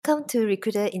Welcome to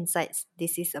Recruiter Insights.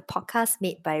 This is a podcast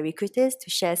made by recruiters to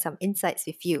share some insights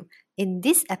with you. In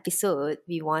this episode,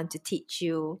 we want to teach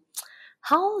you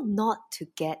how not to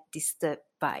get disturbed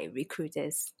by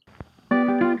recruiters.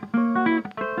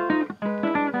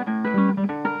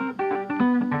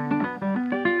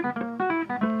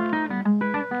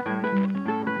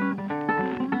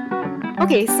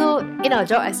 Okay, so in our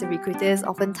job as a recruiters,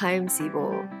 oftentimes we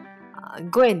will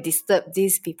go and disturb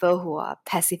these people who are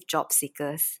passive job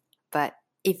seekers. But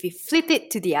if we flip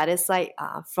it to the other side,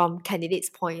 from candidates'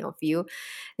 point of view,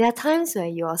 there are times where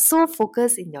you are so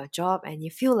focused in your job and you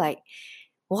feel like,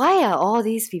 why are all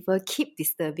these people keep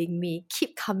disturbing me,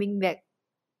 keep coming back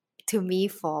to me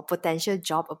for potential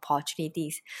job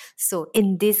opportunities? So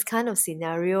in this kind of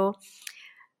scenario,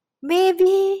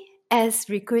 maybe as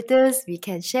recruiters, we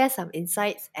can share some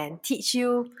insights and teach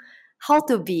you how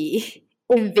to be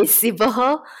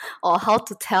invisible or how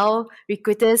to tell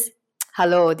recruiters,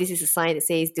 hello, this is a sign that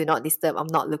says do not disturb, I'm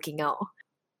not looking out.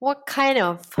 What kind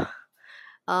of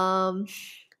um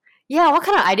what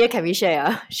kind of idea can we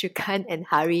share, Shukan and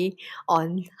Hari,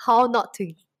 on how not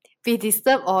to be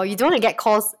disturbed, or you don't want to get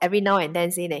calls every now and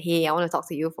then saying that, hey, I want to talk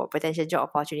to you for potential job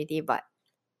opportunity, but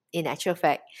in actual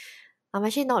fact, I'm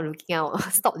actually not looking out.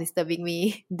 Stop disturbing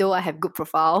me, though I have good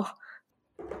profile.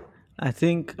 I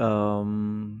think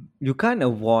you can't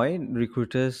avoid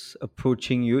recruiters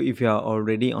approaching you if you are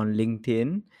already on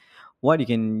LinkedIn. What you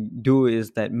can do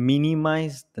is that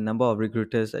minimize the number of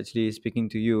recruiters actually speaking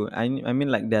to you. I mean,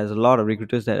 like, there's a lot of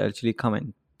recruiters that actually come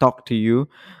and talk to you,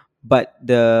 but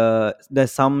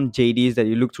there's some JDs that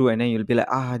you look through and then you'll be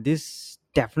like, this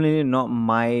definitely not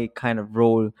my kind of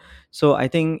role. So I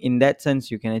think in that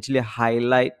sense you can actually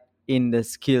highlight in the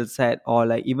skill set, or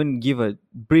like even give a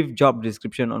brief job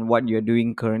description on what you're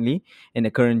doing currently in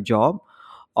the current job.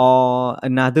 Or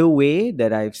another way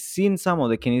that I've seen some of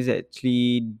the candidates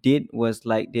actually did was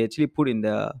like they actually put in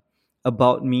the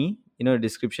about me,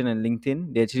 description and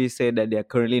LinkedIn. They actually say that they are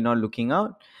currently not looking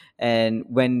out, and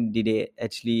when did they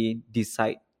actually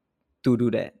decide to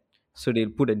do that. So they'll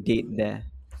put a date there.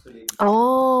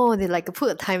 Oh, they like to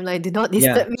put a timeline. Do not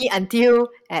Yeah, disturb me until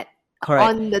at correct.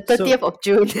 on the So 30th of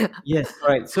June. yes,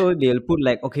 correct. So they'll put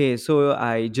like, okay, so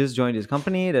I just joined this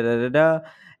company, da da da da,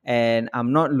 and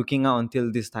I'm not looking out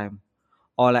until this time,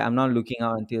 or like I'm not looking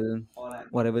out until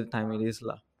whatever time it is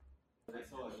lah.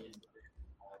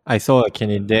 I saw a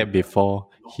candidate before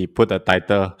he put the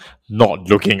title "Not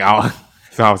Looking Out,"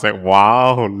 so I was like,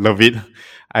 "Wow, love it."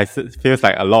 Feels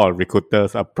like a lot of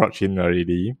recruiters approach him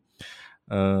already.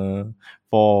 Uh,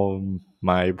 for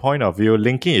my point of view,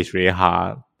 LinkedIn is really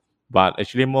hard, but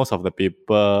actually most of the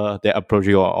people that approach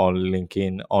you on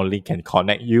LinkedIn only can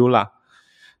connect you lah.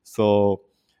 So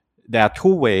there are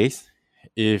two ways.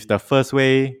 If the first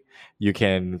way you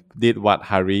can did what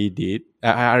Harry did,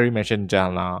 Harry mentioned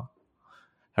just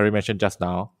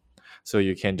now. So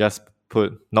you can just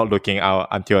put not looking out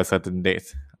until a certain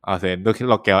date. I say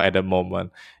look out at the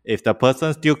moment. If the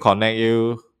person still connect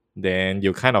you, then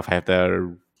you kind of have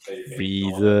the I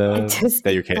reason just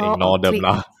that you can ignore or ignore them click.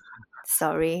 lah.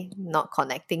 Sorry, not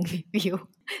connecting with you.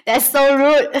 That's so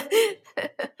rude.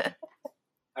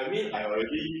 I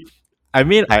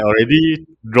already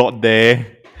wrote there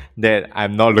that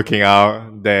I'm not looking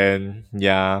out. Then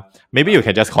yeah, maybe you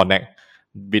can just connect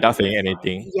without saying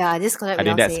anything. Yeah, just connect I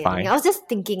think without that's saying anything. fine. I was just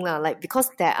thinking lah, like because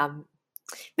there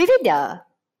maybe there are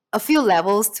a few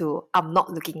levels to I'm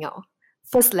not looking out.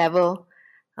 First level,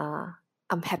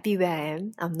 I'm happy where I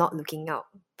am. I'm not looking out.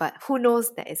 But who knows,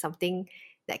 there is something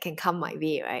that can come my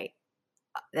way, right?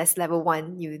 That's level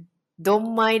one. You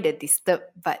don't mind the disturb,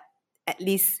 but at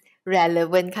least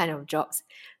relevant kind of jobs.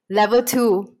 Level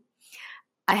two,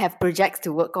 I have projects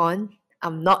to work on.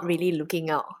 I'm not really looking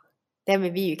out. Then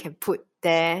maybe you can put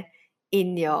there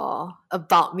in your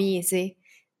about me and say,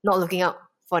 not looking out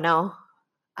for now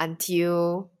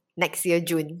until next year,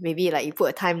 June. Maybe like you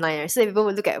put a timeline. So people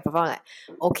will look at your profile like,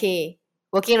 okay,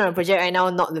 working on a project right now,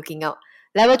 not looking out.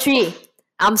 Level three,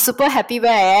 I'm super happy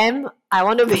where I am. I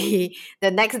want to be the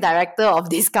next director of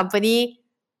this company,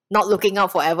 not looking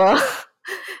out forever.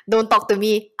 Don't talk to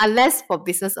me unless for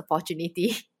business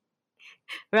opportunity.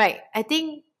 Right. I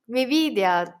think maybe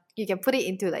you can put it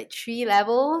into like three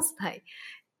levels. Like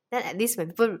then at least when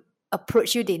people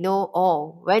approach you, they know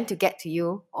when to get to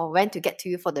you or when to get to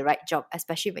you for the right job,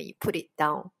 especially when you put it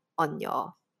down on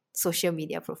your social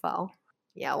media profile.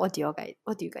 Yeah, what do you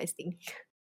guys think?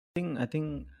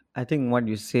 I think what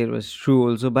you said was true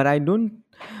also, but I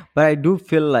do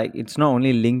feel like it's not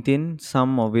only LinkedIn.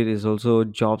 Some of it is also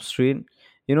Job Street.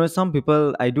 Some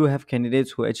people, I do have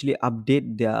candidates who actually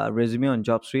update their resume on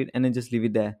Job Street and then just leave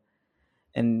it there.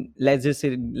 And let's just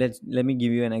say, let me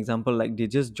give you an example. Like they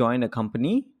just join a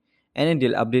company, and then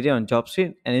they'll update it on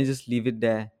JobStreet, and then just leave it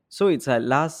there. So it's like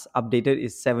last updated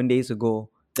is 7 days ago.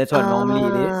 That's what normally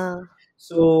it is. Ah,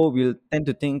 So we'll tend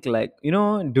to think like,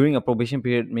 during a probation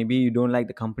period, maybe you don't like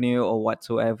the company or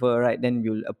whatsoever, right? Then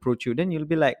we'll approach you. Then you'll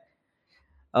be like,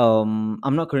 I'm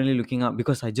not currently looking up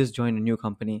because I just joined a new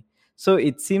company. So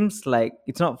it seems like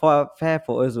it's not fair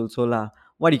for us also lah.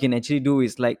 What you can actually do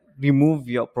is like remove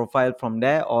your profile from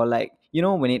there, or like,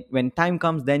 when time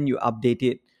comes, then you update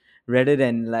it, rather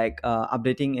than like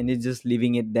updating and it's just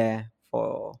leaving it there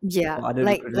for yeah, other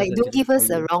like recruiters don't actually give for us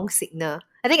a you. wrong signal.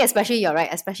 I think especially you're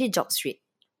right, especially JobStreet.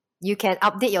 You can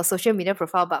update your social media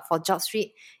profile, but for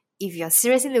JobStreet, if you're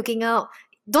seriously looking out,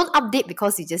 don't update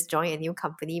because you just joined a new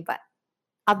company, but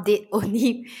update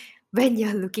only when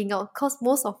you're looking out. Because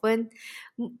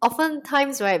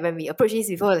oftentimes, right, when we approach these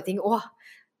people, they think, oh,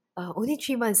 only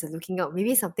 3 months of looking out,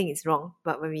 maybe something is wrong.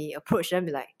 But when we approach them,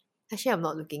 we're like, actually, I'm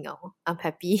not looking out. I'm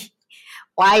happy.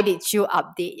 Why did you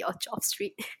update your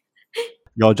JobStreet?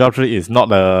 Your job tree is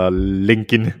not a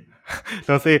LinkedIn.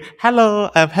 Don't say, hello,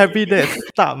 I'm happy to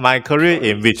start my career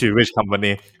in which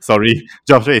company. Sorry,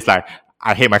 job tree is like,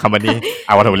 I hate my company,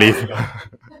 I want to leave.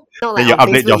 Not Then like you on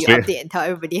update Facebook, job you tree. update and tell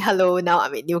everybody, hello, now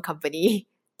I'm in new company.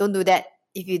 Don't do that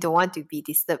if you don't want to be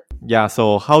disturbed. Yeah,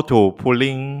 so how to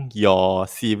pulling your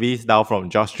CVs down from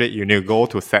job street, you need to go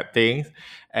to settings.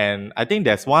 And I think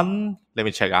there's one, let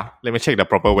me check. Let me check the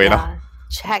proper way now. Yeah,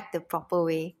 check the proper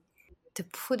way to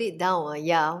put it down.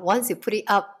 Yeah, once you put it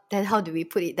up, then how do we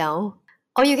put it down?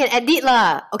 Or you can edit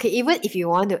lah. Okay, even if you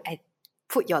want to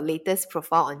put your latest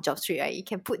profile on JobStreet, right, you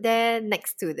can put there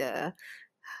next to the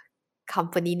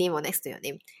company name or next to your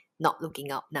name. Not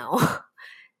looking up now.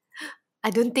 I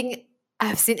don't think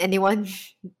I've seen anyone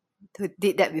who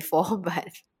did that before, but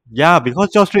Yeah, because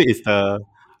job street is the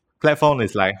platform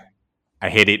is like, I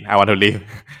hate it. I want to leave.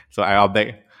 So I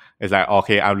update. It's like,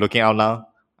 okay, I'm looking out now.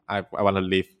 I want to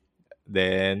leave.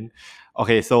 Then,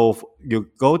 okay, so you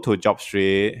go to job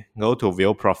street, go to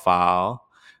view profile.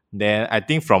 Then I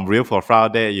think from view profile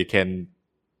there, you can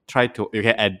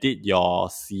edit your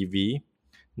CV.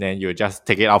 Then you just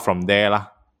take it out from there lah.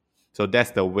 So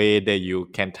that's the way that you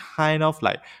can kind of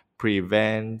like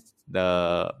prevent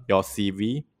your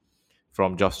CV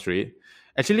from job street.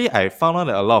 Actually, I found out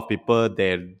that a lot of people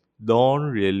they don't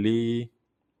really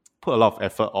put a lot of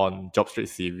effort on job street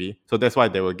CV. So that's why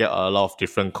they will get a lot of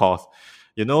different calls.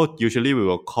 Usually we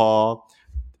will call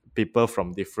people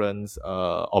from different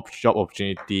job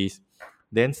opportunities.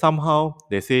 Then somehow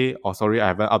they say, "Oh, sorry, I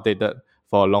haven't updated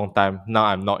for a long time. Now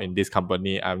I'm not in this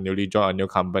company. I'm newly joined a new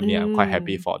company. I'm quite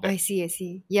happy for that." I see, I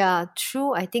see. Yeah,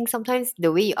 true. I think sometimes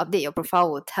the way you update your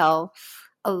profile will tell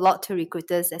a lot to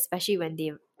recruiters, especially when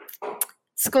they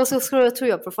scroll through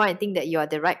your profile and think that you are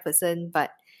the right person, but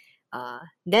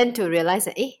then to realize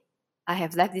that, I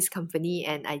have left this company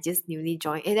and I just newly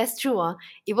joined. That's true.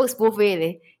 It works both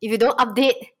ways. If you don't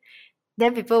update,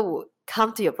 then people would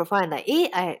come to your profile and like,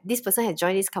 this person has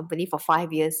joined this company for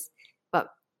 5 years. But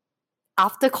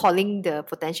after calling the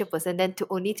potential person, then to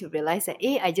realize that,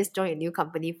 I just joined a new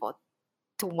company for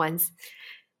 2 months.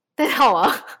 Then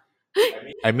how?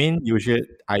 I mean, usually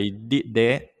I did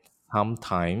that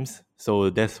sometimes. So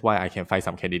that's why I can find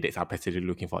some candidates are passively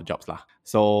looking for jobs lah.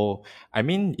 So I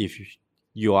mean, if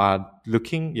you are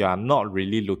not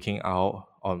really looking out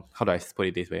on, how do I put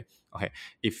it this way? Okay,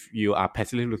 if you are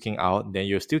passively looking out, then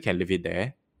you still can leave it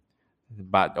there.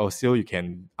 But also you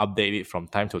can update it from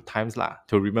time to times lah,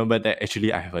 to remember that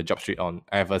actually I have a CV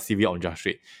on job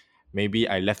street. Maybe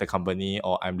I left the company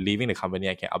or I'm leaving the company,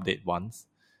 I can update once.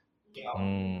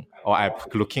 Or I'm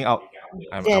looking out,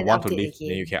 I Then want to update leave, then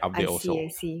you again. can I update see, I also.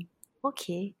 see.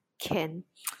 Okay, can.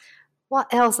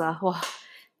 What else? Wow.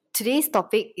 Today's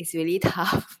topic is really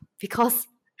tough because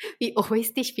we always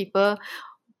teach people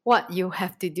what you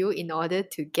have to do in order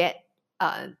to get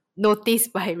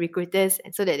noticed by recruiters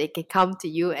and so that they can come to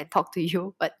you and talk to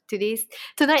you. But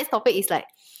tonight's topic is like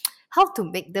how to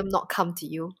make them not come to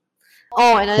you.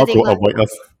 Oh, another How to thing, avoid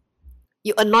us.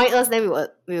 you annoy us, then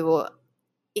we will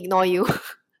ignore you.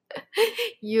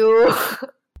 you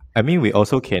I mean, we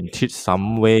also can teach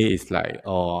some way. It's like,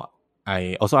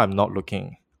 I'm not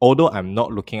looking. Although I'm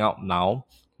not looking out now,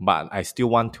 but I still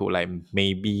want to like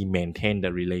maybe maintain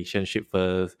the relationship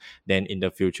first. Then in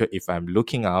the future, if I'm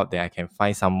looking out, then I can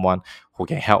find someone who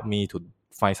can help me to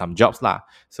find some jobs lah.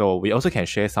 So we also can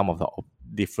share some of the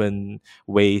different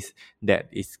ways that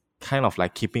is kind of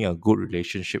like keeping a good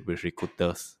relationship with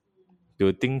recruiters. Do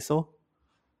you think so?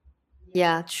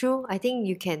 Yeah, true. I think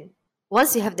you can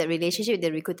once you have that relationship with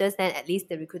the recruiters, then at least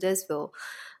the recruiters will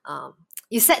um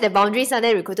you set the boundaries and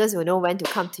then recruiters will know when to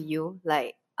come to you.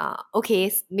 Like,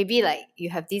 okay, maybe like you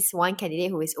have this one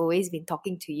candidate who has always been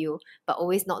talking to you, but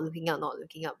always not looking out, not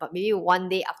looking out. But maybe one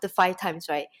day after 5 times,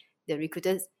 right, the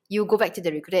recruiters, you go back to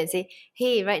the recruiter and say,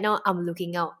 hey, right now I'm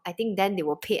looking out. I think then they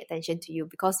will pay attention to you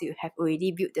because you have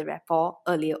already built the rapport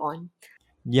earlier on.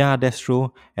 Yeah, that's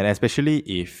true. And especially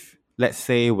if, let's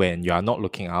say, when you are not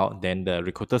looking out, then the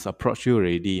recruiters approach you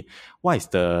already. What is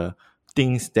the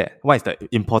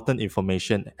important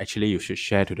information actually you should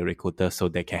share to the recruiter so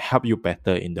they can help you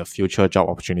better in the future job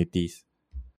opportunities?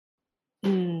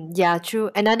 Yeah,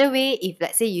 true. Another way, if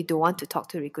let's say you don't want to talk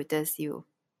to recruiters, you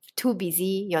too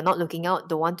busy, you're not looking out,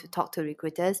 don't want to talk to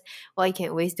recruiters, what you can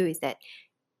always do is that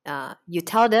you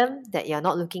tell them that you're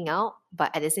not looking out,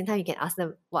 but at the same time, you can ask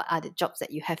them what are the jobs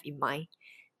that you have in mind.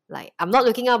 Like, I'm not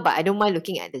looking out, but I don't mind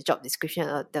looking at the job description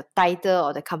or the title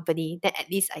or the company. Then at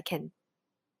least I can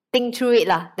think through it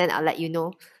lah. Then I'll let you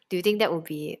know. Do you think that would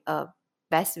be a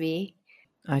best way?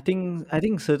 I think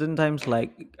certain times,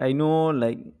 like, I know,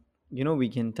 like, we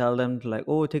can tell them to, like,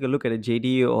 oh, take a look at a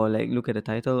JD or like look at the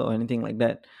title or anything like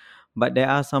that. But there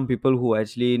are some people who are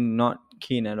actually not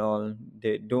keen at all.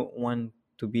 They don't want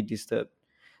to be disturbed.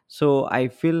 So I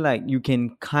feel like you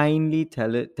can kindly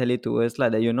tell it to us,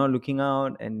 like, that you're not looking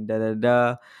out and da da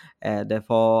da.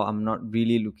 Therefore, I'm not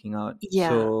really looking out. Yeah.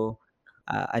 So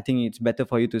I think it's better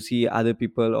for you to see other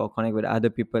people or connect with other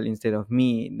people instead of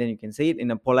me. Then you can say it in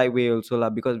a polite way also, lah,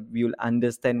 because we'll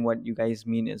understand what you guys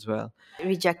mean as well.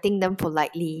 Rejecting them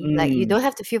politely. Like, you Mm. don't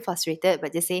have to feel frustrated,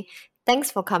 but just say, thanks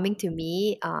for coming to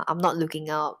me. I'm not looking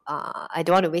out. I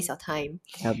don't want to waste your time.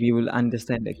 Yeah, we will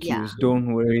understand the Yeah. cues.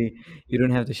 Don't worry. You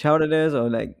don't have to shout at us or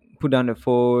like put down the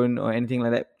phone or anything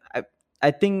like that.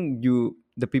 I think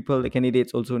the people, the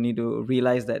candidates also need to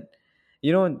realize that,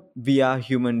 we are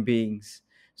human beings.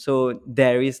 So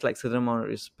there is like certain amount of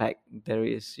respect. There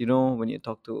is, when you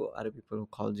talk to other people who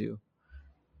called you.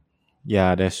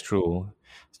 Yeah, that's true.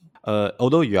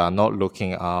 Although you are not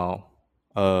looking out,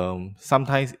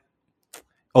 sometimes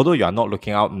although you are not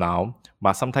looking out now,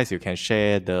 but sometimes you can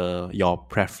share your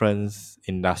preference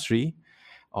industry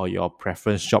or your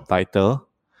preference job title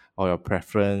or your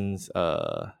preference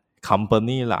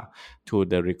company lah to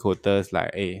the recruiters, like,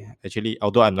 hey, actually,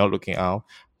 although I'm not looking out,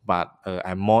 but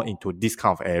I'm more into this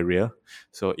kind of area.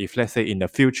 So if, let's say, in the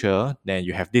future then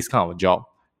you have this kind of job,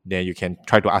 then you can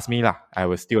try to ask me lah. I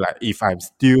will still, like, if I'm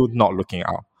still not looking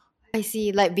out. I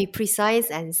see. Like, be precise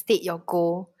and state your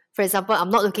goal. For example, I'm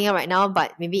not looking at right now,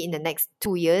 but maybe in the next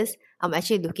 2 years, I'm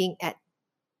actually looking at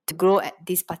to grow at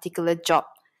this particular job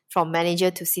from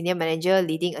manager to senior manager,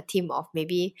 leading a team of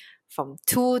maybe from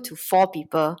 2 to 4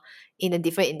 people in a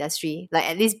different industry. Like,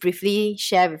 at least briefly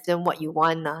share with them what you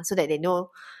want, so that they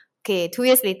know, okay, 2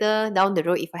 years later down the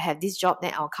road, if I have this job,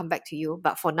 then I'll come back to you.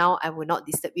 But for now, I will not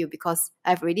disturb you because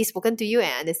I've already spoken to you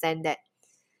and understand that.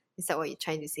 Is that what you're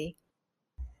trying to say?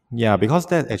 Yeah, because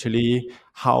that's actually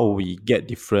how we get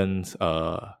different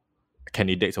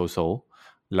candidates also.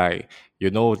 Like,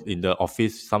 in the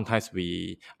office, sometimes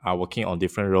we are working on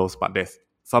different roles, but there's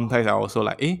sometimes I also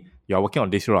like, you are working on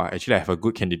this role. Actually, I have a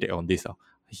good candidate on this.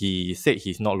 He said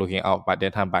he's not looking out by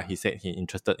that time, but he said he's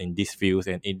interested in this fields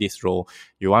and in this role.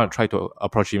 You want to try to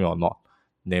approach him or not?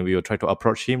 Then we will try to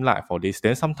approach him like for this.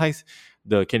 Then sometimes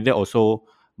the candidate also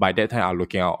by that time are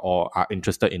looking out or are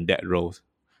interested in that roles.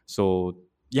 So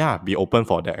yeah, be open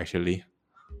for that actually.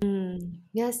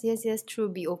 Yes, yes, yes, true.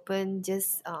 Be open.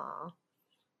 Just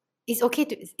it's okay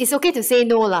to say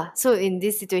no lah. So in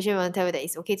this situation, I want to tell you that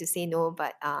it's okay to say no,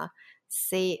 but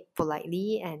say it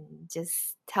politely and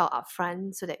just tell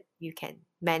upfront so that you can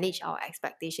manage our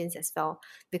expectations as well.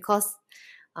 Because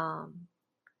um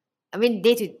I mean,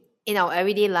 in our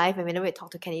everyday life, and whenever we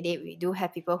talk to candidate, we do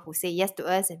have people who say yes to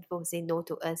us and people who say no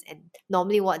to us. And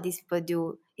normally, what these people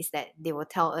do is that they will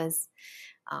tell us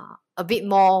a bit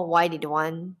more why they don't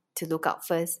want to look out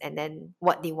first, and then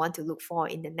what they want to look for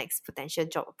in the next potential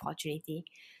job opportunity.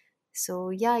 So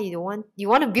yeah, you want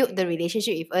to build the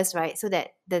relationship with us, right? So that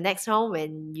the next round,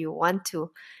 when you want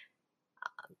to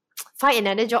find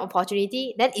another job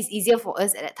opportunity, then it's easier for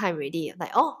us at that time already.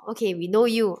 Like, oh, okay, we know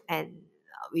you, and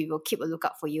we will keep a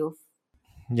lookout for you.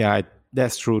 Yeah,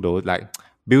 that's true though. Like,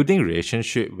 building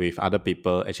relationship with other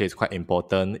people actually is quite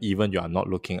important, even you are not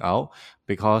looking out,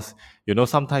 because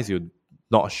sometimes you're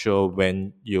not sure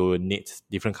when you need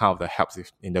different kind of the help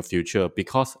in the future.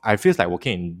 Because I feel like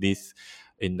working in this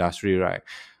industry, right?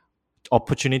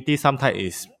 Opportunity sometimes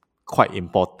is quite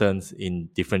important in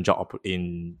different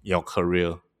in your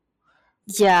career.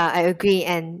 Yeah, I agree.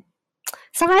 And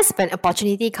sometimes when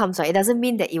opportunity comes, right, it doesn't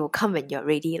mean that it will come when you're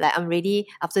ready. Like, I'm ready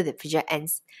after the project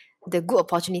ends. The good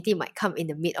opportunity might come in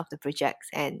the mid of the project,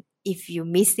 and if you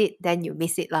miss it, then you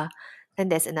miss it lah. Then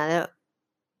there's another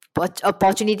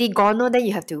opportunity gone, no, then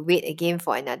you have to wait again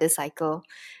for another cycle.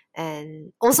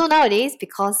 And also nowadays,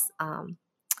 because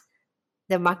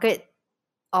the market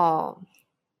or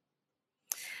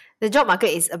the job market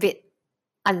is a bit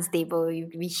unstable.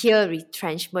 We hear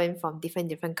retrenchment from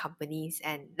different companies,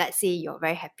 and let's say you're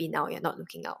very happy now, you're not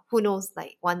looking out. Who knows?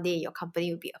 Like one day your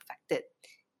company will be affected,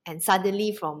 and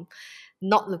suddenly from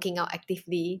not looking out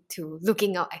actively to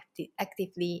looking out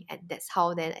actively, and that's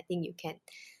how then I think you can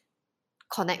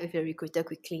connect with your recruiter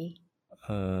quickly.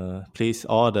 Please,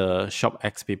 all the shop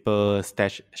X people,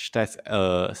 stash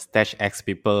X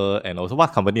people, and also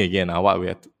what company again?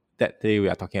 What that day we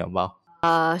are talking about?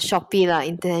 Shopee lah,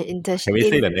 Can we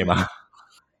say the name?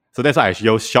 So that's why I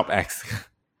use shop X.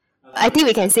 I think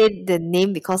we can say the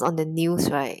name because on the news,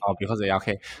 right? Oh, because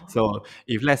okay. So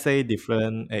if let's say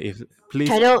different, if please,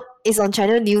 Channel is on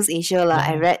Channel News Asia lah.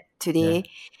 I read yeah, today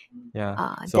yeah.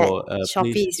 that So please,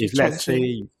 Shopee is if let's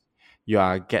retrenching. say you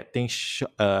are getting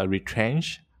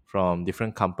retrenched from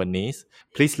different companies,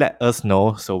 please let us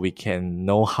know so we can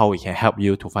know how we can help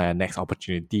you to find your next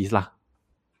opportunities lah.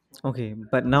 Okay,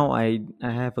 but now I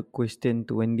have a question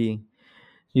to Wendy.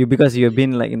 You, because you've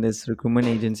been like in this recruitment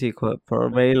agency for a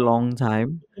very long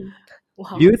time. Do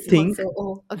Wow, you sounds think so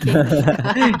old.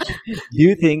 Okay. do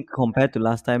you think compared to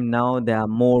last time now there are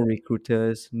more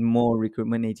recruiters, more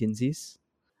recruitment agencies?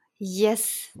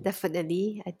 Yes,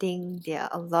 definitely. I think there are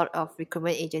a lot of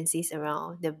recruitment agencies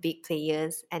around, the big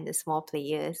players and the small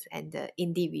players and the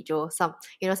individual. Some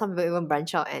people even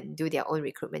branch out and do their own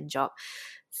recruitment job.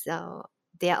 So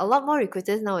there are a lot more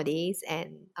recruiters nowadays,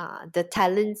 and the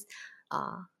talents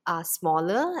are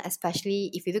smaller,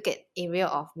 especially if you look at area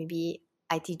of maybe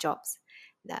IT jobs.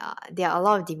 There are a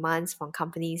lot of demands from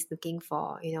companies looking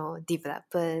for,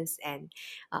 developers, and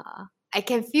I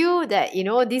can feel that,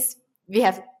 this we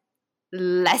have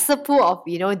lesser pool of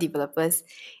developers,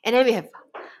 and then we have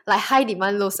like high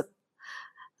demand,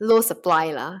 low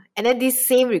supply lah, and then these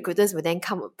same recruiters will then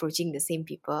come approaching the same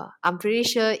people. I'm pretty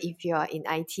sure if you are in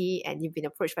IT and you've been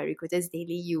approached by recruiters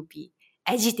daily, you'll be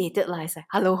agitated lah. It's like,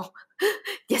 hello,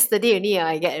 yesterday only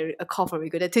I get a call from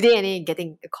recruiter, today only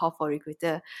getting a call for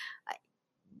recruiter. I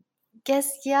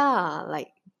guess, yeah, like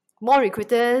more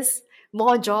recruiters,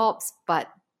 more jobs, but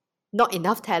not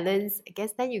enough talents. I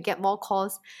guess then you get more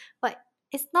calls, but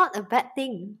it's not a bad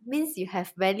thing. Means you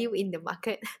have value in the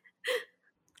market.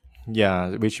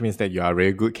 Yeah, which means that you are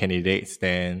very good candidates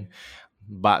then.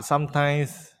 But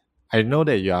sometimes I know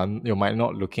that you might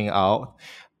not looking out.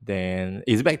 Then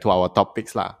it's back to our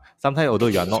topics lah. Sometimes although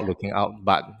you are not looking out,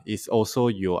 but it's also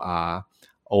you are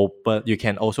open. You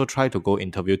can also try to go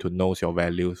interview to know your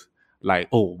values. Like,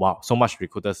 oh wow, so much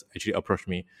recruiters actually approach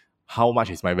me. How much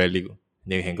is my value?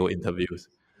 Then you can go interviews.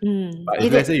 But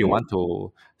if let's say you want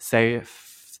to save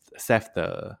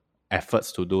the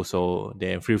efforts to do so,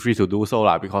 then feel free to do so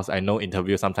lah. Because I know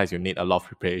interview sometimes you need a lot of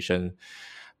preparation.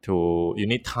 You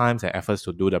need times and efforts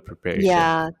to do the preparation.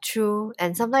 Yeah, true.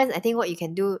 And sometimes I think what you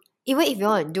can do, even if you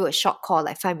want to do a short call,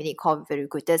 like 5-minute call with the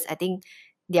recruiters, I think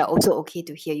they are also okay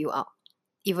to hear you out.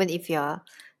 Even if you're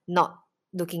not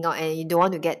looking out and you don't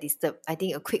want to get disturbed, I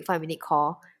think a quick 5-minute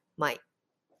call might,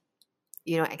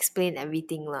 explain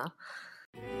everything lah.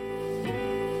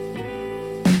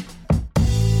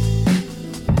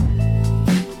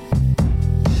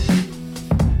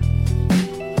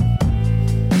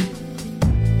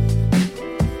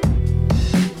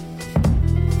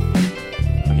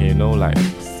 Okay, like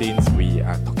since we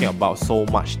are talking about so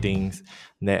much things,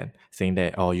 that saying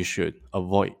that you should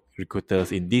avoid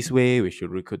recruiters in this way, we should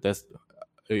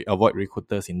avoid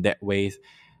recruiters in that ways.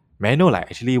 May I know like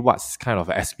actually what's kind of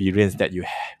experience that you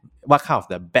had, what kind of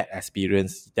the bad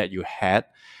experience that you had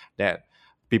that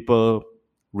people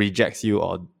rejects you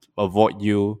or avoid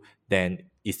you, then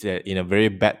is in a very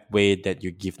bad way that you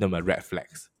give them a red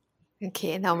flags.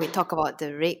 Okay, now we talk about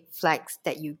the red flags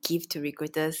that you give to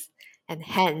recruiters, and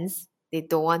hence they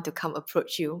don't want to come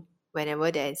approach you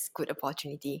whenever there is good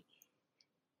opportunity.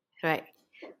 Right?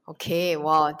 Okay,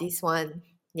 wow, this one.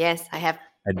 Yes, I have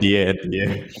At the end,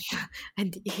 yeah.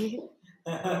 NDA.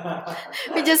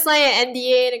 We just signed an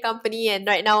NDA in the company, and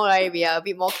right now, right, we are a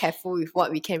bit more careful with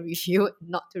what we can review,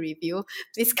 not to review.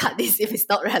 Please cut this if it's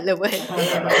not relevant.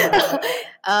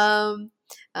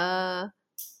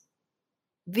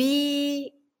 We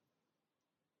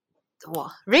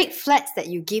red flags that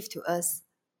you give to us,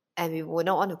 and we will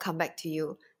not want to come back to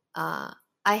you. I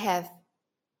have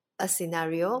a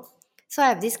scenario. So I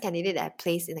have this candidate that I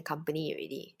placed in the company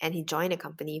already, and he joined the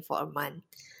company for a month.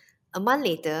 A month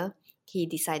later, he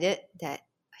decided that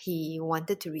he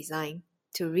wanted to resign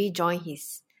to rejoin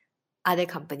his other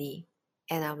company,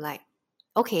 And I'm like,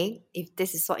 okay, if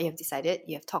this is what you have decided,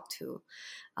 you have talked to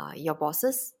your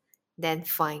bosses, then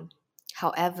fine.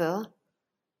 However,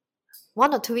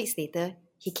 1 or 2 weeks later,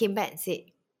 he came back and said,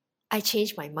 I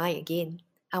changed my mind again.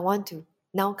 I want to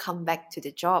now come back to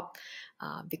the job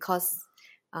because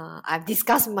I've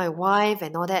discussed with my wife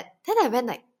and all that. Then I went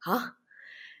like, huh?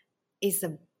 It's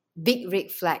a big red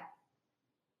flag.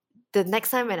 The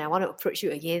next time when I want to approach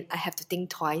you again, I have to think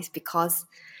twice because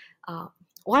uh,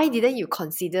 why didn't you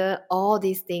consider all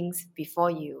these things before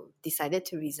you decided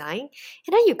to resign?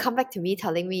 And then you come back to me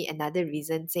telling me another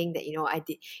reason, saying that,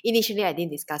 initially I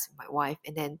didn't discuss with my wife.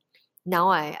 And then now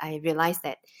I realized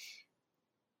that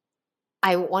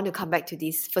I want to come back to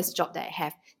this first job that I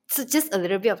have. So just a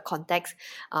little bit of context.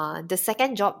 The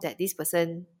second job that this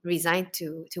person resigned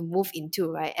to move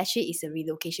into, right, actually is a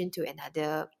relocation to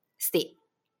another state.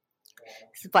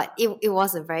 But it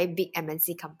was a very big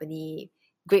MNC company,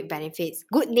 great benefits,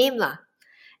 good name lah.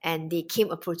 And they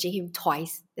came approaching him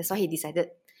twice. That's why he decided,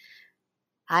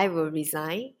 I will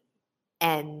resign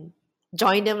and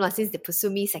join them lah, since they pursue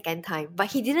me second time.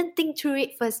 But he didn't think through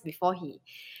it first before he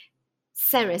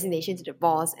send resignation to the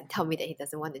boss and tell me that he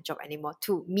doesn't want the job anymore.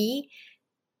 To me,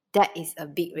 that is a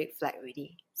big red flag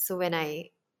already. So when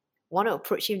I want to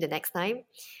approach him the next time,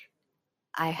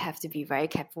 I have to be very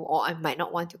careful, or I might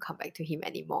not want to come back to him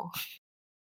anymore.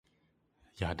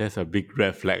 Yeah, that's a big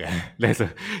red flag. That's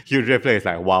a huge red flag. It's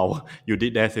like, wow, you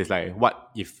did that. It's like, what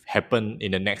if happen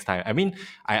in the next time? I mean,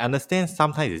 I understand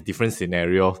sometimes it's different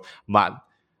scenarios, but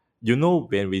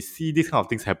when we see these kind of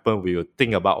things happen, we will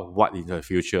think about what in the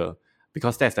future,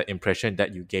 because that's the impression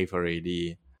that you gave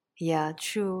already. Yeah,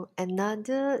 true.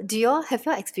 Do you have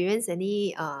you experienced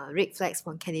any red flags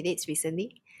from candidates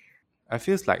recently? I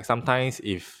feels like sometimes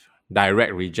if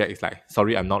direct reject is like,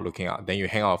 sorry, I'm not looking out, then you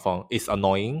hang up the phone. It's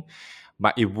annoying,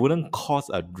 but it wouldn't cause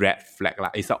a red flag.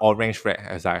 Like, it's an orange flag.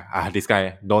 It's like, this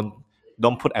guy don't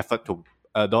put effort to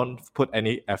don't put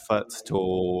any efforts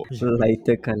to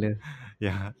Lighter color.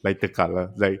 yeah, like the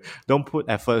color. Like, don't put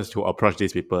efforts to approach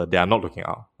these people. They are not looking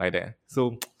out like that.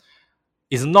 So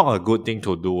it's not a good thing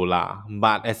to do lah.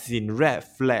 But as in red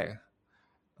flag,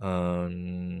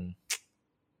 um,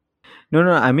 No,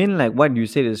 no, I mean like what you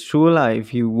said is true lah.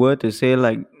 If you were to say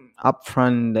like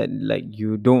upfront that like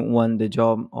you don't want the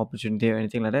job opportunity or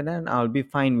anything like that, then I'll be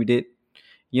fine with it.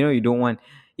 You don't want.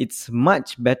 It's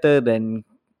much better than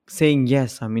saying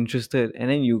yes, I'm interested, and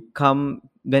then you come.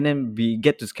 Then we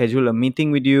get to schedule a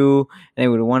meeting with you,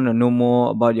 and we want to know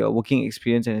more about your working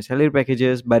experience and your salary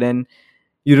packages. But then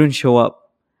you don't show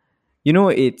up.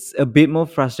 It's a bit more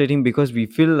frustrating because we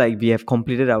feel like we have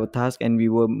completed our task and we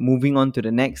were moving on to the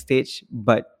next stage,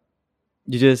 but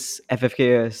you just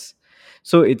FFK us.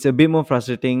 So it's a bit more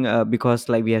frustrating because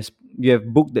like you have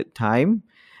booked the time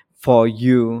for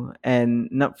you and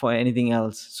not for anything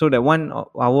else. So that 1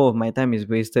 hour of my time is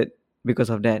wasted because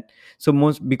of that. So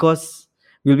most because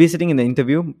we'll be sitting in the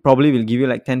interview, probably we'll give you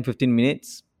like 10-15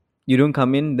 minutes. You don't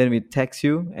come in, then we text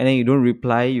you and then you don't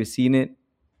reply, you've seen it.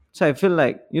 So I feel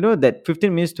like that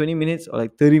 15 minutes, 20 minutes, or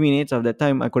like 30 minutes of that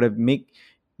time I could have made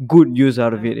good use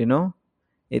out of it.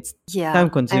 It's time Yeah,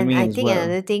 and consuming I as think well.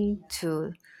 another thing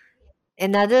to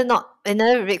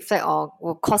another red flag or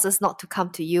will cause us not to come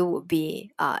to you would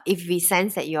be if we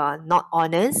sense that you are not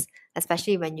honest,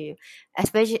 especially when you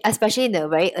especially in the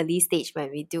very early stage when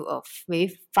we do a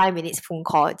maybe 5 minutes phone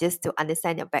call just to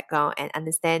understand your background and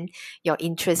understand your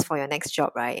interest for your next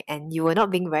job, right? And you were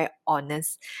not being very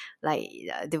honest, like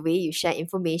the way you share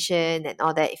information and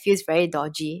all that, it feels very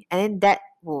dodgy, and then that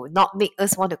will not make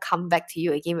us want to come back to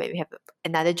you again when we have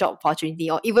another job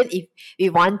opportunity, or even if we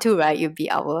want to, right? You'll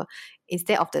be our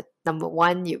instead of the number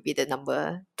one, you'll be the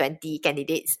number 20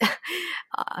 candidates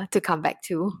to come back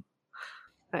to,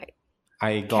 right?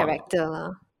 I got Character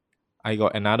lah. I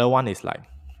got another one is like,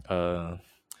 uh,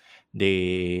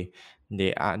 they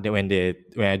when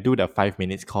I do the 5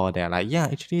 minutes call, they're like, yeah,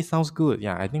 actually sounds good.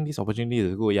 Yeah, I think this opportunity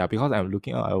is good. Yeah, because I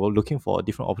was looking for a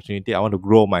different opportunity. I want to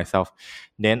grow myself.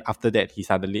 Then after that,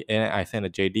 and I sent a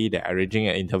JD. They're arranging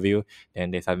an interview.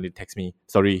 Then they suddenly text me,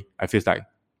 sorry, I feel like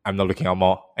I'm not looking out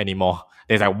more anymore.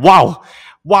 They're like,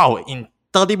 wow, in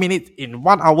 30 minutes, in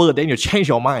 1 hour, then you change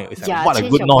your mind. It's like, Yeah, what a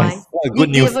change good your noise, mind. what a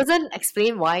good Did the news. person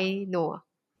explain why no?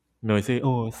 No, they say,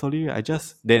 oh, sorry,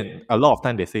 then a lot of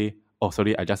time they say, oh,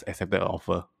 sorry, I just accepted an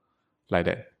offer, like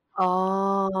that.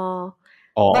 Oh,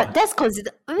 Or but that's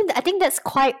considered. I mean, I think that's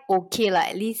quite okay, like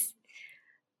at least.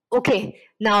 Okay,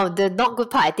 now the not good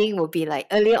part I think will be like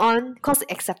early on, cause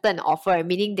accepted an offer,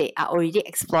 meaning they are already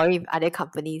exploring with other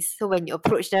companies. So when you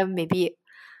approach them, maybe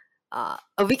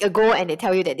a week ago, and they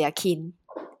tell you that they are keen,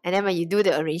 And then when you do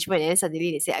the arrangement, and then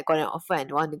suddenly they say, I got an offer and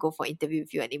don't want to go for interview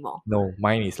with you anymore. No,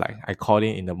 mine is like I called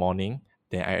in the morning,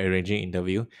 then I arranging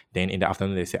interview, then in the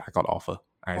afternoon they say I got offer.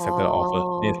 I accepted the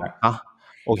offer. Then it's like, Oh,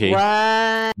 okay.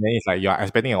 what? Then it's like you're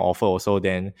expecting an offer also.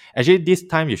 Then actually this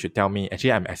time you should tell me.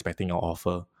 Actually, I'm expecting an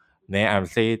offer. Then I will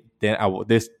say. Then I will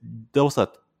this those are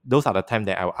those are the time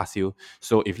that I will ask you.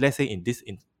 So if let's say in this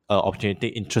opportunity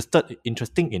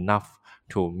interesting enough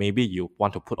to maybe you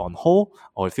want to put on hold,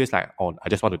 or it feels like, oh, I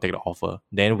just want to take the offer,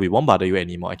 then we won't bother you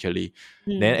anymore. Actually,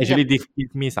 then Yep. actually this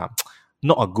gives me some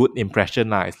not a good impression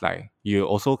lah. It's like you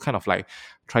also kind of like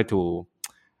try to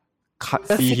cut,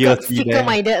 You're see here, see there.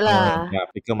 fickle-minded lah. Yeah,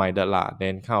 flicker minded lah.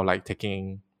 Then kind of like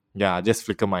taking, yeah, just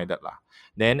flicker minded lah.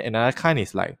 Then another kind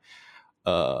is like,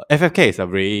 FFK is a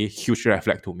very huge red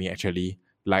flag to me actually.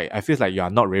 Like I feel like you are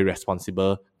not very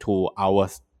responsible to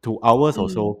hours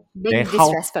also. Then Being how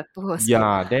disrespectful also.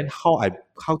 yeah, then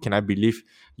how can I believe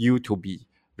you to be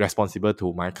responsible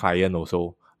to my client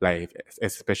also? Like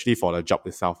especially for the job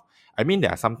itself. I mean,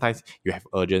 there are sometimes you have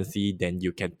urgency, then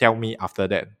you can tell me after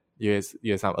that. You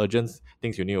have some urgent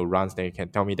things you need to run, then you can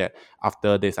tell me that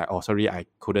after this, like, oh, sorry, I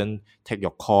couldn't take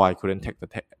your call, I couldn't take the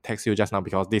text you just now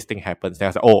because this thing happens. Then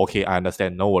I say, oh, okay, I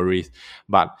understand, no worries.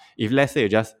 But if let's say you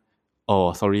just,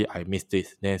 oh, sorry, I missed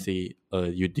this, then say,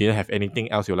 you didn't have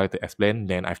anything else you'd like to explain,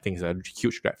 then I think it's a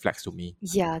huge red flag to me.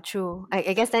 Yeah, true.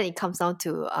 I guess then it comes down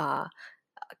to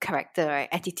character, right?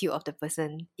 Attitude of the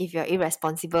person. If you're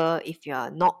irresponsible, if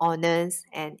you're not honest,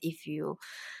 and if you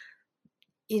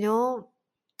know,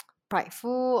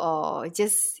 prideful, or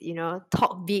just,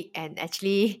 talk big and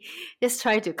actually just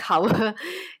try to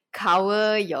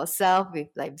cover yourself with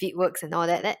like big works and all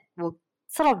that, that will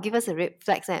sort of give us a red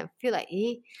flag and feel like,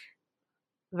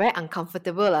 very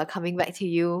uncomfortable coming back to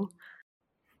you.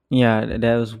 Yeah,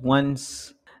 there was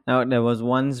once. Now there was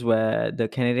once where the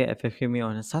candidate FFK me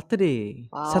on a Saturday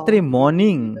Wow.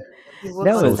 morning. You work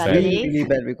That on So was sad. really Saturday? really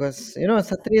bad because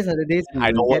Saturdays are the days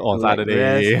I we don't work get on to like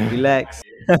rest, Saturday. relax.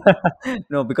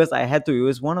 No, because I had to. It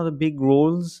was one of the big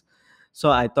roles, so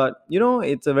I thought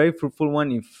it's a very fruitful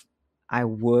one if I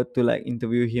were to like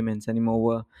interview him and send him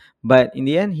over. But in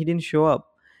the end, he didn't show up.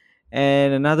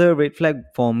 And another red flag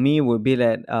for me would be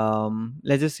that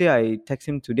let's just say I text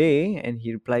him today and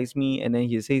he replies me and then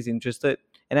he says he's interested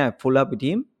and then I follow up with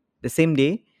him the same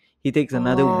day. He takes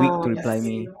another week to Oh, reply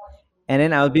me. And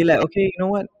then I'll be like, okay, you know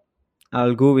what?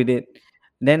 I'll go with it.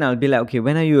 Then I'll be like, okay,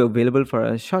 when are you available for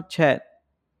a short chat?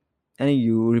 And then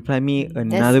you reply me that's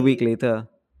another week later.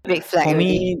 big flag For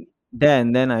already. me,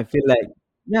 then I feel like,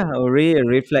 yeah, already a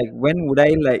red flag. When would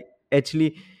I like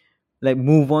actually like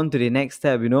move on to the next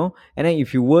step? And then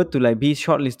if you were to like be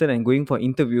shortlisted and going for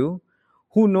interview,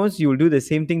 who knows, you'll do the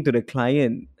same thing to the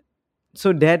client.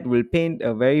 So that will paint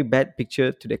a very bad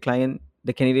picture to the client.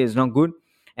 The candidate is not good,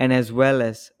 and as well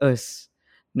as us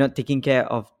not taking care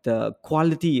of the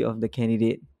quality of the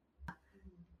candidate.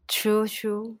 True,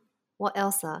 true. What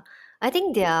else? I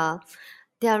think there are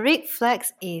red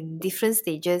flags in different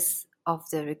stages of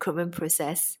the recruitment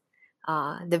process.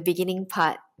 The beginning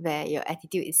part where your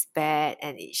attitude is bad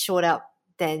and it showed up,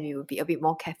 then we will be a bit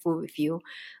more careful with you.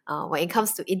 When it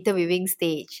comes to interviewing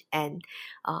stage, and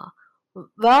uh,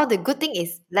 well, the good thing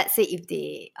is, let's say if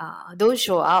they don't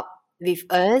show up with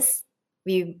us,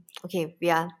 we hate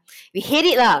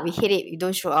it lah. We hate it. You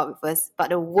don't show up with us. But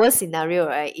the worst scenario,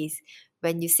 right, is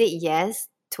when you say yes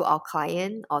to our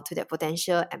client or to that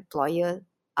potential employer,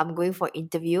 I'm going for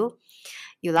interview,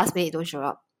 you last minute don't show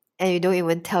up and you don't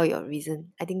even tell your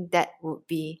reason. I think that would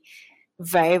be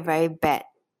very, very bad.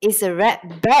 It's a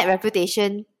bad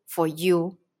reputation for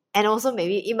you. And also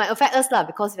maybe it might affect us lah,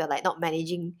 because we're like not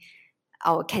managing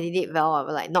our candidate well, or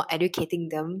we're like not educating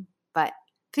them. But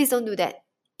please don't do that.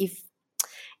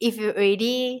 If you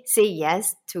already say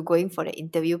yes to going for the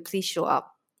interview, please show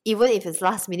up. Even if it's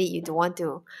last minute, you don't want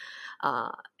to,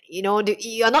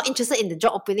 you're not interested in the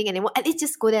job opening anymore, at least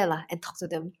just go there lah and talk to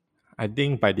them. I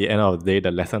think by the end of the day,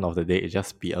 the lesson of the day is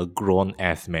just be a grown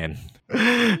ass man.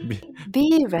 be,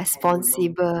 Be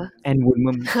responsible. And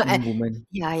woman, And and woman,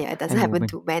 yeah, it doesn't and happen woman.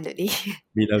 to men only.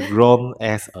 be a grown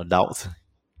ass adult.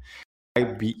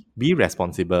 Be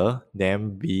responsible,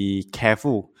 then be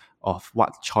careful of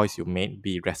what choice you made.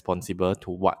 Be responsible to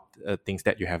what things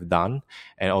that you have done,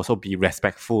 and also be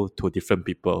respectful to different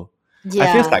people. I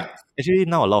feel Yeah. like actually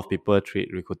now a lot of people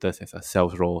treat recruiters as a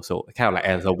sales role, so kind of like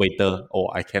as a waiter. Or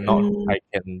Mm, I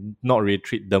can not really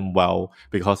treat them well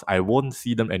because I won't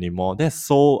see them anymore. That's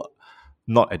so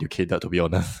not educated, to be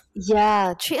honest.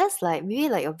 yeah. Treat us like maybe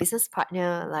like your business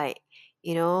partner, like,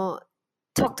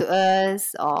 talk to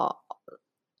us, or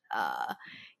uh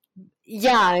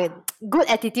yeah, good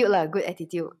attitude lah, good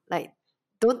attitude. Like,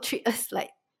 don't treat us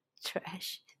like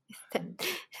Trash.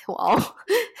 Wow.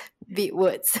 Big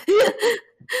words.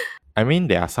 I mean,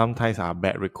 there are sometimes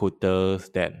bad recruiters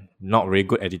that not very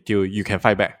good attitude. You can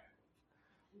fight back.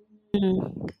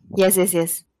 Mm. Yes, yes,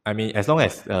 yes. I mean, as long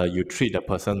as you treat the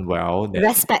person well, then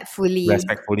Respectfully.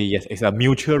 respectfully, yes, it's a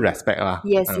mutual respect lah.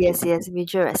 Yes, yes, yes.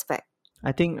 Mutual respect.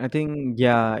 I think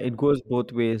yeah, it goes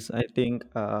both ways. I think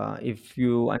if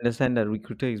you understand that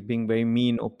recruiter is being very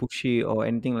mean or pushy or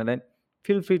anything like that,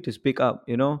 feel free to speak up.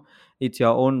 It's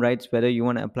your own rights whether you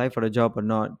want to apply for the job or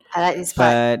not. I like this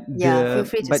part. But Yeah, feel the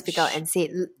free to but speak out sh- and say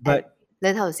and but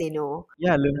learn how to say no.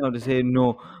 yeah, learn how to say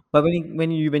no. But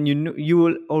when you know, you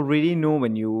will already know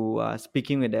when you are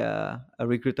speaking with a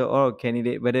recruiter or a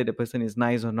candidate whether the person is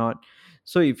nice or not.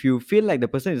 So if you feel like the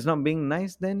person is not being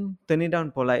nice, then turn it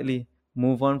down politely.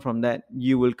 Move on from that.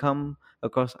 You will come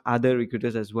across other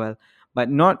recruiters as well, but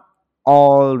not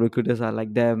all recruiters are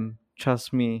like them.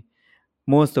 Trust me,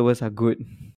 most of us are good.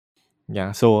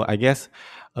 Yeah, so I guess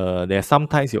there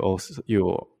sometimes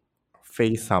you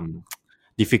face some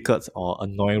difficult or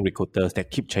annoying recruiters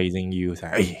that keep chasing you. Say,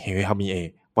 hey, hey, help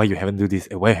me, why you haven't do this?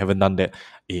 Why you haven't done that?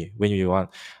 When you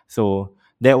want. So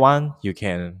that one you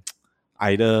can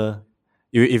either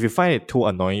if you find it too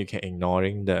annoying, you can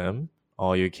ignoring them,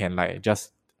 or you can like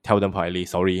just tell them politely,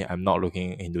 sorry, I'm not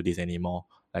looking into this anymore.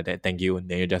 Like that, thank you.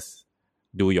 Then you just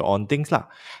do your own things lah.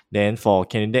 Then for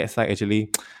candidate side,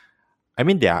 actually, I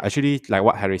mean, there are actually, like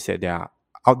what Harry said, there are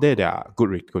out there, there are good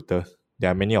recruiters. There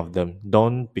are many of them.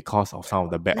 Don't, because of some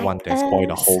of the bad Like ones, that spoil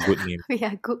the us. whole good name. We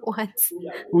are good ones.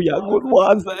 We are good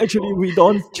ones. Actually, we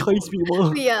don't chase people.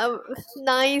 We are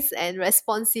nice and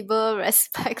responsible,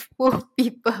 respectful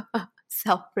people.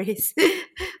 Self praise.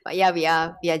 But yeah, we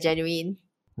are genuine.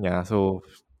 Yeah, so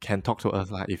can talk to us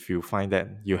lah. If you find that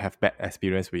you have bad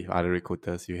experience with other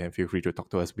recruiters, you can feel free to talk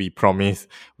to us. We promise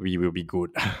we will be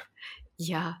good.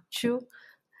 Yeah, true.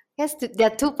 Yes, there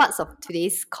are two parts of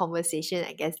today's conversation,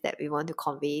 I guess, that we want to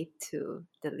convey to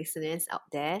the listeners out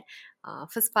there.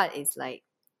 First part is like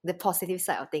the positive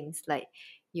side of things, like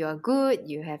you are good,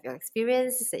 you have your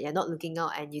experience, that you're not looking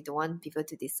out and you don't want people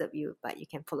to disturb you, but you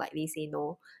can politely say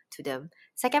no to them.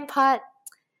 Second part,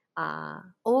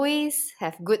 always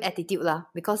have good attitude lah,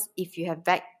 because if you have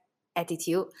bad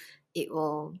attitude, it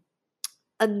will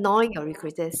annoy your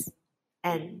recruiters.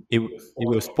 And It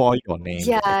will spoil your name,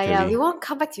 yeah, we actually. won't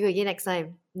come back to you again next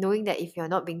time, knowing that if you're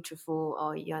not being truthful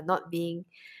or you're not being,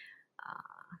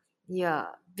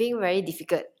 yeah, being very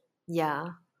difficult.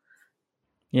 Yeah.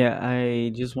 Yeah,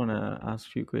 I just want to ask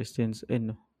few questions,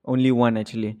 and only one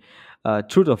actually.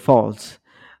 Truth or false?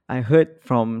 I heard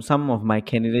from some of my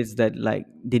candidates that like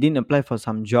they didn't apply for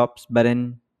some jobs, but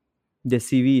then the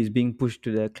CV is being pushed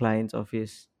to the client's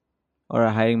office or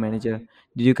a hiring manager.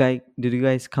 Did you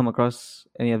guys come across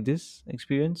any of this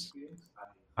experience?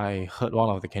 I heard one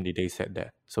of the candidates said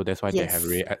that. So that's why Yes.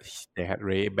 they had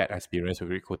really bad experience with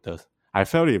recruiters. I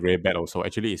felt it very bad also.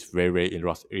 Actually, it's very, very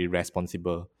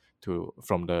irresponsible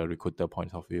from the recruiter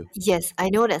point of view. Yes, I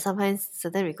know that sometimes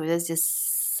certain recruiters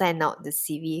just send out the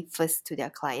CV first to their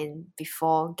client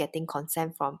before getting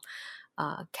consent from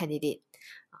candidate.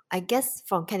 I guess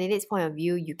from candidate's point of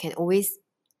view, you can always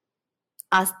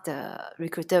ask the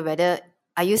recruiter whether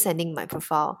are you sending my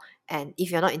profile, and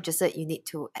if you're not interested you need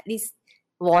to at least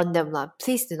warn them lah,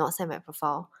 please do not send my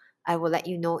profile. I will let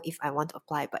you know if I want to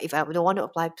apply, but if I don't want to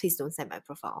apply, please don't send my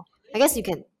profile. I guess you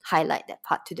can highlight that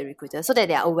part to the recruiter so that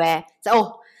they are aware. So,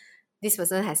 oh, this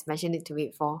person has mentioned it to me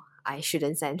before, I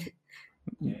shouldn't send.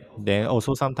 Then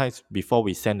also sometimes before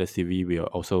we send the CV, we'll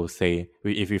also say,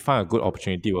 if we find a good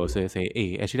opportunity, we'll also say,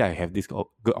 hey, actually I have this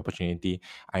good opportunity.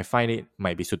 I find it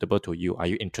might be suitable to you. Are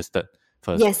you interested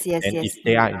first? Yes, yes, And if yes.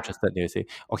 they are interested, they'll say,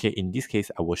 okay, in this case,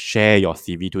 I will share your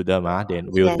CV to them. Then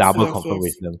we'll Yes, double yes, confirm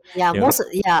with yes. them. Yeah, They'll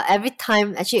say, every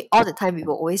time, actually all the time we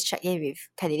will always check in with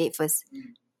candidate first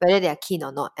whether they are keen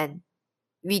or not, and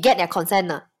we get their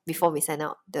consent before we send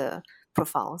out the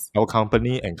profiles. our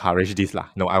company encourage this lah.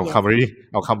 No, Yes.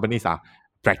 our companies are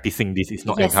practicing this. It's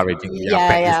not Yes. encouraging. We are Yeah.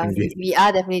 practicing this. We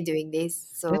are definitely doing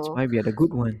this. That's So why we are the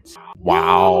good ones.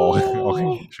 Wow. Okay,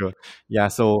 yay! sure. Yeah,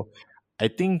 so I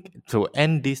think to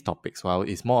end these topics, well,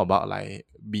 it's more about like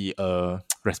be a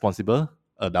responsible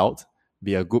adult,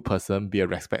 be a good person, be a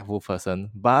respectful person.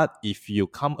 But if you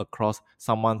come across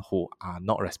someone who are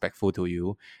not respectful to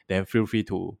you, then feel free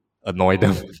to annoy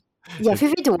them. Yeah, feel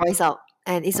free to voice out.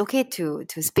 And it's okay to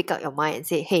speak out your mind and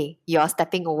say, hey, you're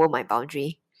stepping over my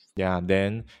boundary. Yeah,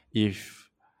 then if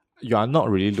you are not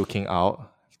really looking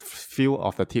out, few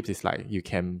of the tips is like you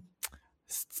can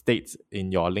state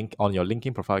in your link on your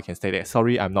LinkedIn profile, you can state that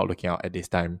sorry, I'm not looking out at this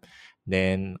time.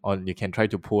 Then on you can try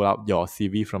to pull out your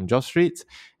CV from job streets.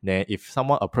 Then if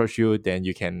someone approach you, then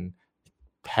you can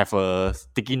have a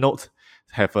sticky note,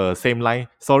 have a same line.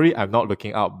 Sorry, I'm not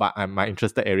looking out, but my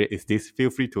interested area is this. Feel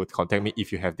free to contact me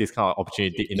if you have this kind of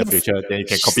opportunity in the Yes. future. Then you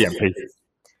can copy and paste.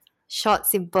 Short,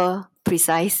 simple,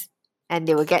 precise, and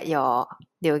they will get your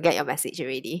message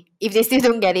already. If they still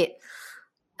don't get it,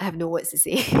 I have no words to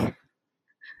say.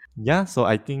 Yeah, so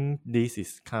I think this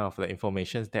is kind of the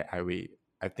information that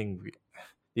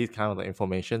these kind of the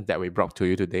information that we brought to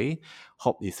you today.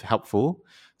 Hope is helpful.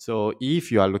 So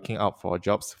if you are looking out for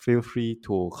jobs, feel free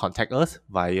to contact us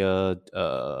via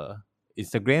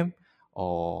Instagram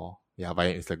or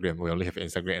via Instagram. We only have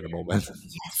Instagram at the moment.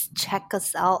 Yes, check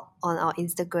us out on our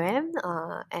Instagram.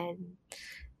 And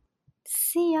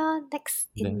see ya next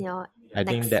in Then your I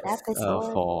think next that's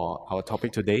episode. for our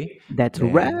topic today. That's a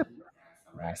Then wrap.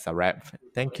 that's a wrap.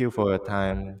 Thank you for your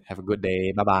time. Have a good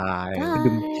day. Bye bye.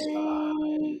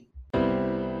 Bye.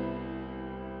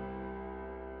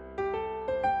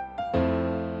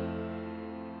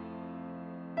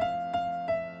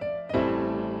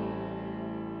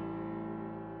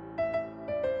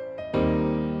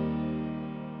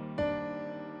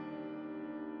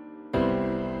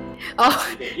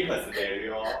 Oh, Give a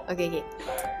scenario. okay.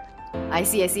 I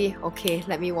see. Okay,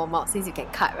 let me warm up since you can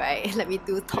cut, right? Let me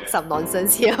talk some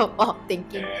nonsense here while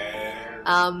thinking.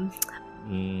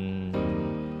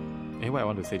 What I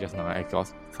want to say just now? I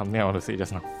got something I want to say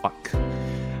just now. Fuck.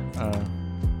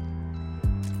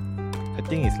 I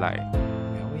think it's like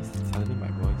I always suddenly my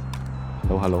voice.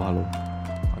 Hello.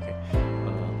 Okay.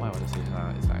 What I want to say just now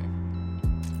is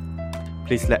like,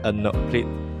 please let us know.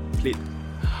 Please.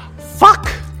 Fuck.